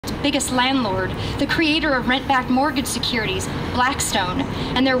biggest landlord, the creator of rent-backed mortgage securities, Blackstone,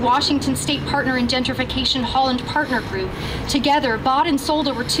 and their Washington state partner in gentrification, Holland Partner Group, together bought and sold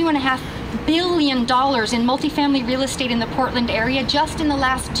over $2.5 billion in multifamily real estate in the Portland area just in the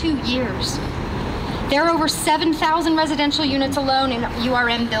last 2 years. There are over 7,000 residential units alone in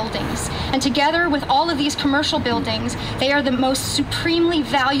URM buildings. And together with all of these commercial buildings, they are the most supremely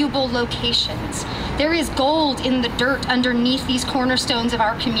valuable locations. There is gold in the dirt underneath these cornerstones of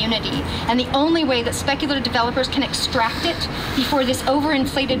our community. And the only way that speculative developers can extract it before this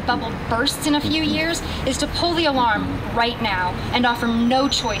overinflated bubble bursts in a few years is to pull the alarm right now and offer no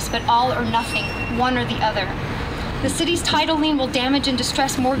choice but all or nothing, one or the other. The city's title lien will damage and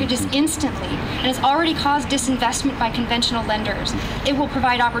distress mortgages instantly and has already caused disinvestment by conventional lenders. It will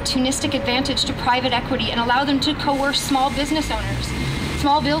provide opportunistic advantage to private equity and allow them to coerce small business owners,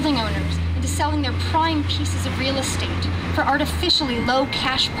 small building owners, into selling their prime pieces of real estate for artificially low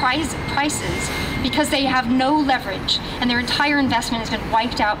cash prices because they have no leverage and their entire investment has been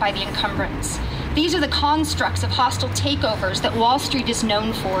wiped out by the encumbrance. These are the constructs of hostile takeovers that Wall Street is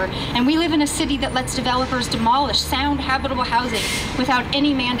known for, and we live in a city that lets developers demolish sound, habitable housing without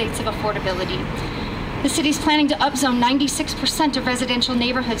any mandates of affordability. The city's planning to upzone 96% of residential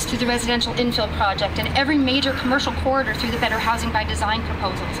neighborhoods through the residential infill project and every major commercial corridor through the Better Housing by Design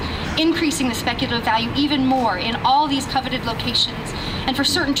proposals, increasing the speculative value even more in all these coveted locations and for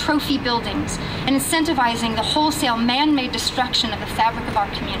certain trophy buildings, and incentivizing the wholesale man-made destruction of the fabric of our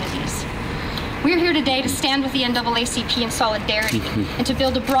communities. We're here today to stand with the NAACP in solidarity and to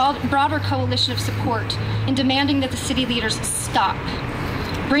build a broader coalition of support in demanding that the city leaders stop.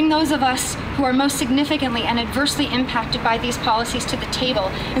 Bring those of us who are most significantly and adversely impacted by these policies to the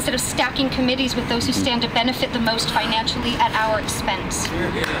table instead of stacking committees with those who stand to benefit the most financially at our expense.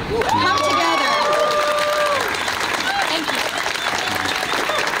 Come together. Thank you.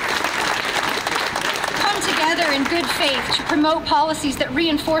 Together in good faith to promote policies that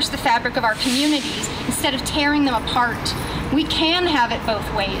reinforce the fabric of our communities instead of tearing them apart. We can have it both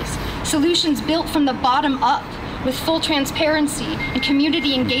ways. Solutions built from the bottom up with full transparency and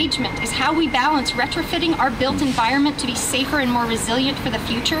community engagement is how we balance retrofitting our built environment to be safer and more resilient for the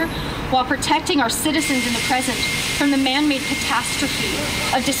future while protecting our citizens in the present from the man-made catastrophe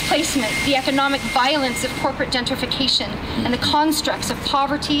of displacement, the economic violence of corporate gentrification, and the constructs of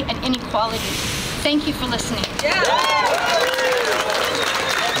poverty and inequality. Thank you for listening. Yeah.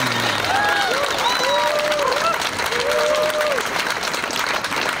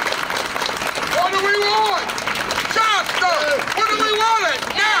 What do we want? Justice! What do we want it?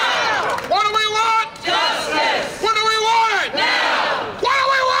 Now! What do we want? Justice! What do we want it? Now! What do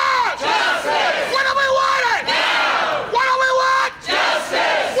we want? Justice! What do we want it? Now! What do we want?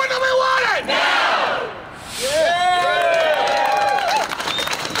 Justice! What do we want it? Now! Yeah!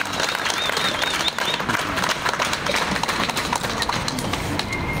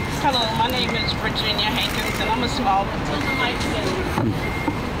 Hello, my name is Virginia Hankins, and I'm a small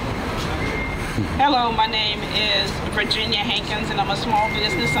Hello, my name is Virginia Hankins, and I'm a small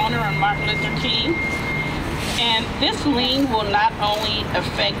business owner on Martin Luther King. And this lien will not only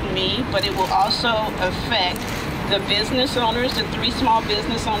affect me, but it will also affect the business owners, the 3 small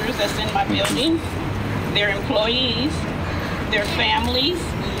business owners that's in my building, their employees, their families,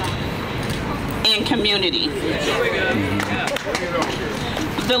 and community.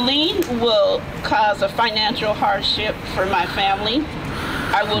 The lien will cause a financial hardship for my family.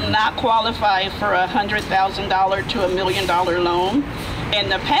 I will not qualify for a $100,000 to $1 million loan. In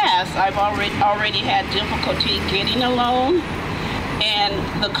the past, I've already had difficulty getting a loan,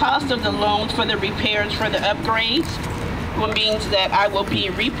 and the cost of the loan for the repairs, for the upgrades, means that I will be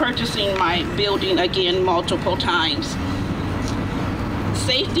repurchasing my building again multiple times.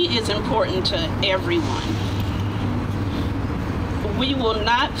 Safety is important to everyone. We will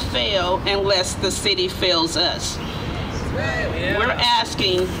not fail unless the city fails us. We're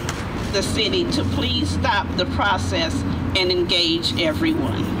asking the city to please stop the process and engage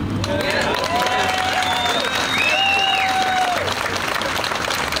everyone.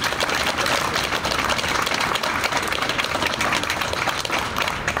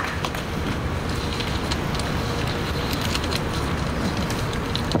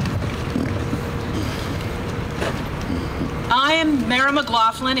 I am Mara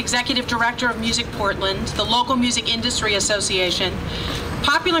McLaughlin, Executive Director of Music Portland, the local music industry association.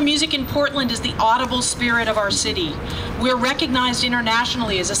 Popular music in Portland is the audible spirit of our city. We're recognized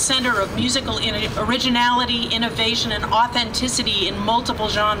internationally as a center of musical originality, innovation, and authenticity in multiple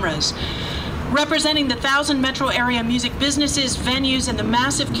genres. Representing the 1,000 metro area music businesses, venues, and the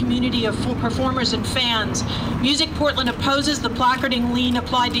massive community of performers and fans, Music Portland opposes the placarding lien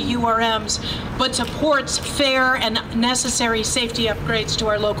applied to URMs, but supports fair and necessary safety upgrades to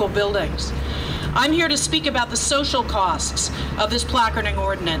our local buildings. I'm here to speak about the social costs of this placarding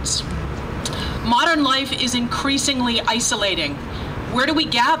ordinance. Modern life is increasingly isolating. Where do we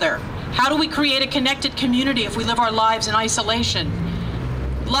gather? How do we create a connected community if we live our lives in isolation?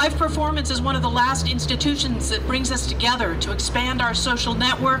 Live performance is one of the last institutions that brings us together to expand our social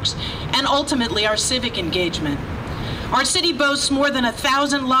networks and ultimately our civic engagement. Our city boasts more than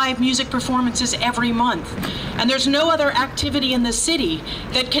 1,000 live music performances every month, and there's no other activity in the city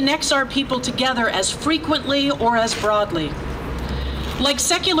that connects our people together as frequently or as broadly. Like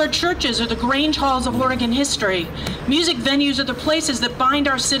secular churches or the Grange Halls of Oregon history, music venues are the places that bind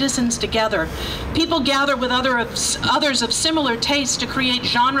our citizens together. People gather with others of similar tastes to create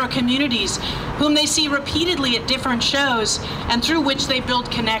genre communities whom they see repeatedly at different shows and through which they build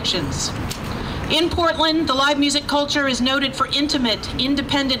connections. In Portland, the live music culture is noted for intimate,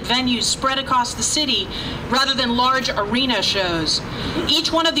 independent venues spread across the city rather than large arena shows.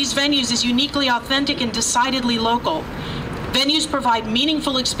 Each one of these venues is uniquely authentic and decidedly local. Venues provide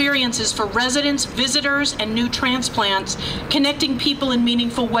meaningful experiences for residents, visitors, and new transplants, connecting people in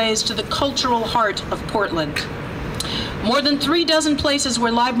meaningful ways to the cultural heart of Portland. More than 36 places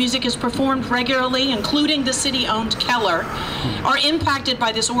where live music is performed regularly, including the city-owned Keller, are impacted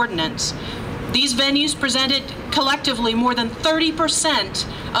by this ordinance. These venues presented collectively more than 30%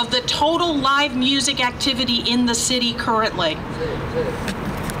 of the total live music activity in the city currently.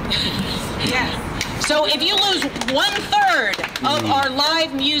 Yes. So if you lose 1/3 of our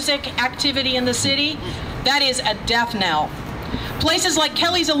live music activity in the city, that is a death knell. Places like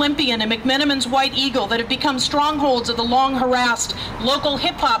Kelly's Olympian and McMenamin's White Eagle that have become strongholds of the long-harassed local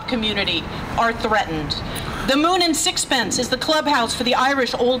hip-hop community are threatened. The Moon and Sixpence is the clubhouse for the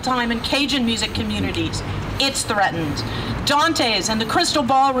Irish, old-time, and Cajun music communities. It's threatened. Dante's and the Crystal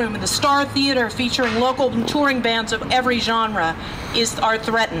Ballroom and the Star Theater, featuring local and touring bands of every genre, are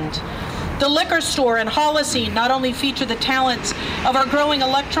threatened. The Liquor Store and Holocene not only feature the talents of our growing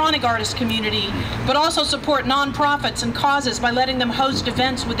electronic artist community, but also support nonprofits and causes by letting them host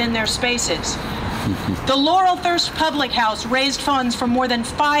events within their spaces. The Laurelthirst Public House raised funds from more than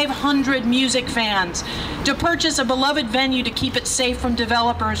 500 music fans to purchase a beloved venue to keep it safe from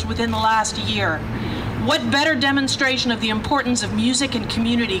developers within the last year. What better demonstration of the importance of music and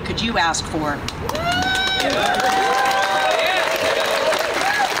community could you ask for?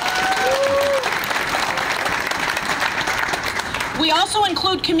 We also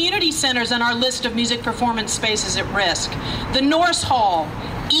include community centers on our list of music performance spaces at risk. The Norse Hall,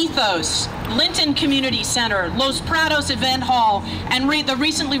 Ethos, Linton Community Center, Los Prados Event Hall, and the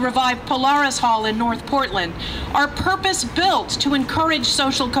recently revived Polaris Hall in North Portland are purpose-built to encourage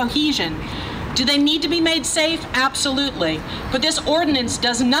social cohesion. Do they need to be made safe? Absolutely. But this ordinance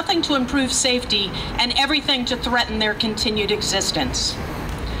does nothing to improve safety and everything to threaten their continued existence.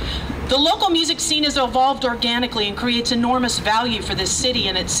 The local music scene has evolved organically and creates enormous value for this city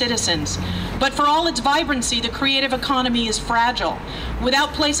and its citizens. But for all its vibrancy, the creative economy is fragile.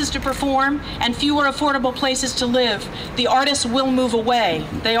 Without places to perform and fewer affordable places to live, the artists will move away.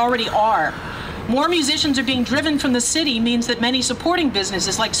 They already are. More musicians are being driven from the city means that many supporting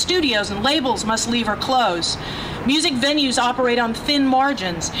businesses like studios and labels must leave or close. Music venues operate on thin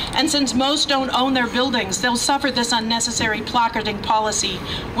margins, and since most don't own their buildings, they'll suffer this unnecessary placarding policy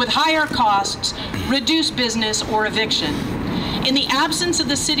with higher costs, reduced business, or eviction. In the absence of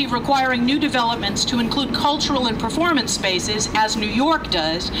the city requiring new developments to include cultural and performance spaces, as New York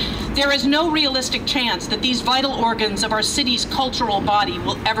does, there is no realistic chance that these vital organs of our city's cultural body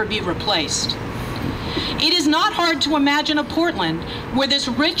will ever be replaced. It is not hard to imagine a Portland where this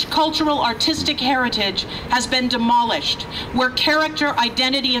rich cultural artistic heritage has been demolished, where character,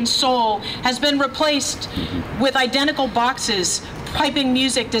 identity, and soul has been replaced with identical boxes piping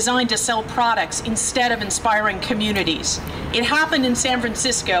music designed to sell products instead of inspiring communities. It happened in San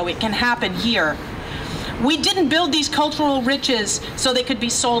Francisco. It can happen here. We didn't build these cultural riches so they could be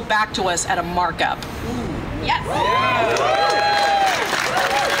sold back to us at a markup. Yes.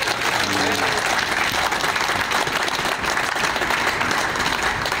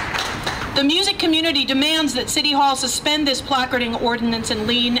 The music community demands that City Hall suspend this placarding ordinance and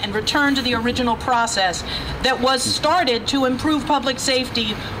lien and return to the original process that was started to improve public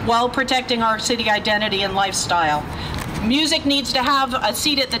safety while protecting our city identity and lifestyle. Music needs to have a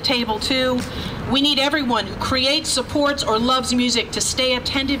seat at the table too. We need everyone who creates, supports, or loves music to stay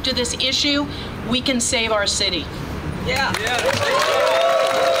attentive to this issue. We can save our city. Yeah.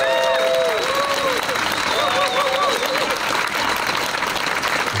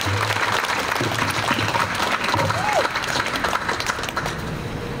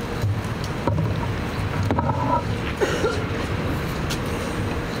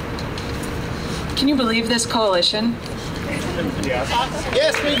 Can you believe this coalition?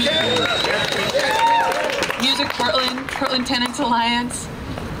 Yes, we can. Music Portland, Portland Tenants Alliance,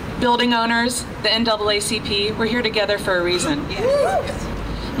 building owners, the NAACP, we're here together for a reason.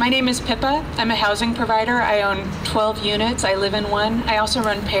 My name is Pippa. I'm a housing provider. I own 12 units. I live in one. I also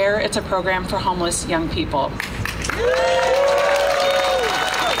run PAIR. It's a program for homeless young people.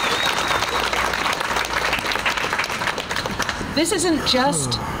 This isn't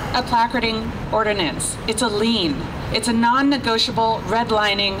just a placarding ordinance. It's a lien. It's a non-negotiable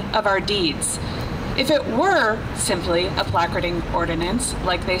redlining of our deeds. If it were simply a placarding ordinance,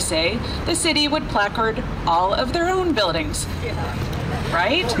 like they say, the city would placard all of their own buildings.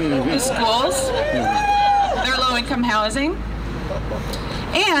 Right? The schools, their low-income housing.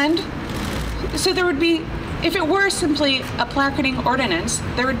 And so there would be, if it were simply a placarding ordinance,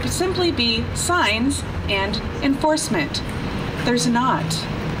 there would simply be signs and enforcement. There's not.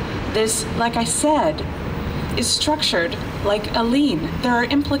 This, like I said, is structured like a lien. There are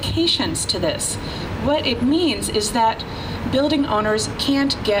implications to this. What it means is that building owners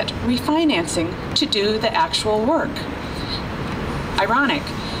can't get refinancing to do the actual work. Ironic.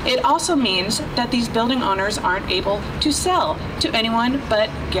 It also means that these building owners aren't able to sell to anyone but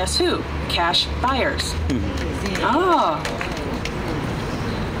guess who? Cash buyers. Oh.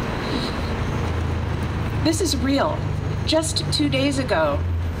 This is real. Just 2 days ago,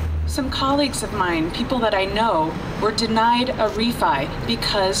 some colleagues of mine, people that I know, were denied a refi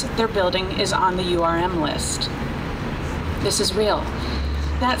because their building is on the URM list. This is real.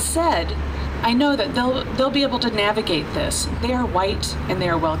 That said, I know that they'll be able to navigate this. They are white and they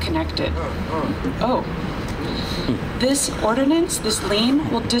are well connected. Oh. This ordinance, this lien,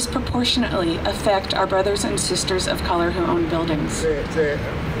 will disproportionately affect our brothers and sisters of color who own buildings.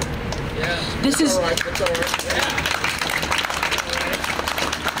 This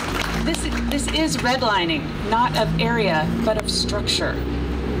is redlining, not of area, but of structure.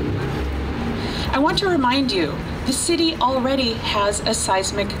 I want to remind you, the city already has a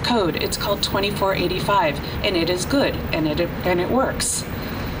seismic code. It's called 2485, and it is good, and it works.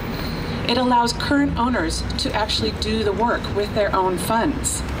 It allows current owners to actually do the work with their own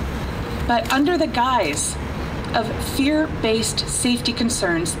funds. But under the guise of fear-based safety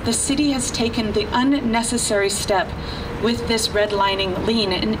concerns, the city has taken the unnecessary step with this redlining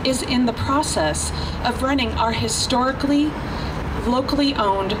lien and is in the process of running our historically locally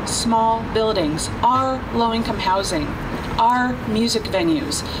owned small buildings, our low-income housing, our music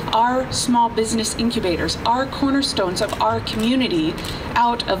venues, our small business incubators, our cornerstones of our community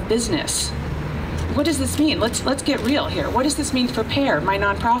out of business. What does this mean? Let's get real here. What does this mean for PAIR, my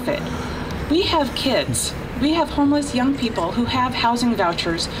nonprofit? We have kids. We have homeless young people who have housing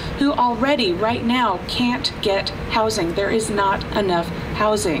vouchers who already right now can't get housing. There is not enough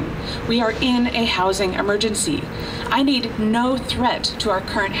housing. We are in a housing emergency. I need no threat to our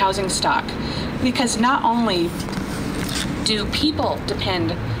current housing stock because not only do people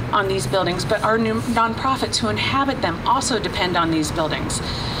depend on these buildings, but our new nonprofits who inhabit them also depend on these buildings.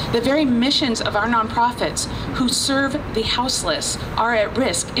 The very missions of our nonprofits who serve the houseless are at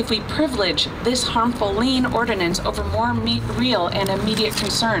risk if we privilege this harmful lien ordinance over more real and immediate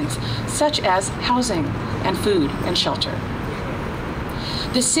concerns, such as housing and food and shelter.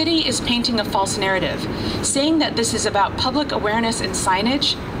 The city is painting a false narrative, saying that this is about public awareness and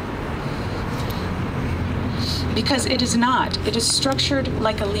signage, because it is not. It is structured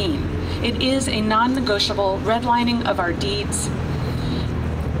like a lien. It is a non-negotiable redlining of our deeds.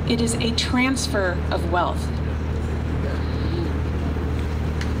 It is a transfer of wealth.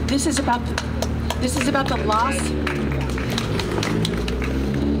 This is about the loss.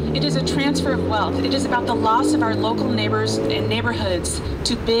 It is a transfer of wealth. It is about the loss of our local neighbors and neighborhoods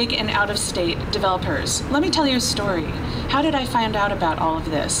to big and out-of-state developers. Let me tell you a story. How did I find out about all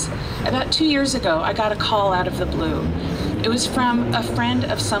of this? About 2 years ago, I got a call out of the blue. It was from a friend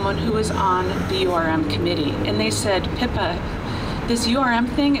of someone who was on the URM committee, and they said, Pippa, this URM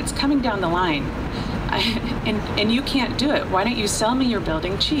thing, it's coming down the line, and you can't do it. Why don't you sell me your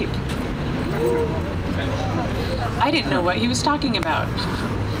building cheap? I didn't know what he was talking about.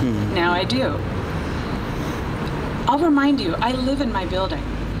 Now I do. I'll remind you, I live in my building.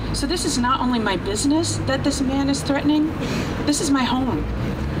 So this is not only my business that this man is threatening, this is my home.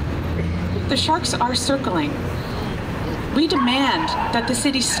 The sharks are circling. We demand that the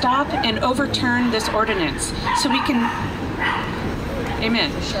city stop and overturn this ordinance so we can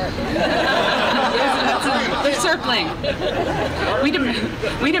Amen. They're circling.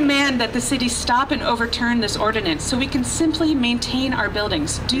 We demand that the city stop and overturn this ordinance so we can simply maintain our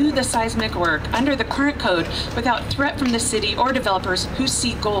buildings, do the seismic work under the current code without threat from the city or developers who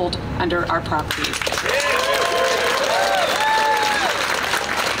see gold under our properties.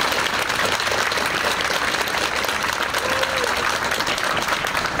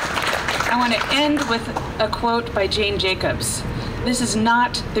 I want to end with a quote by Jane Jacobs. This is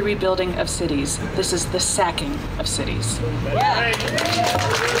not the rebuilding of cities. This is the sacking of cities.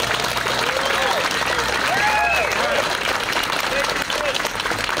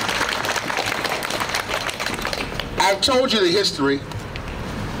 I've told you the history,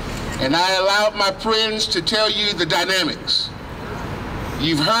 and I allowed my friends to tell you the dynamics.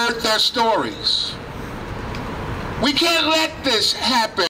 You've heard their stories. We can't let this happen.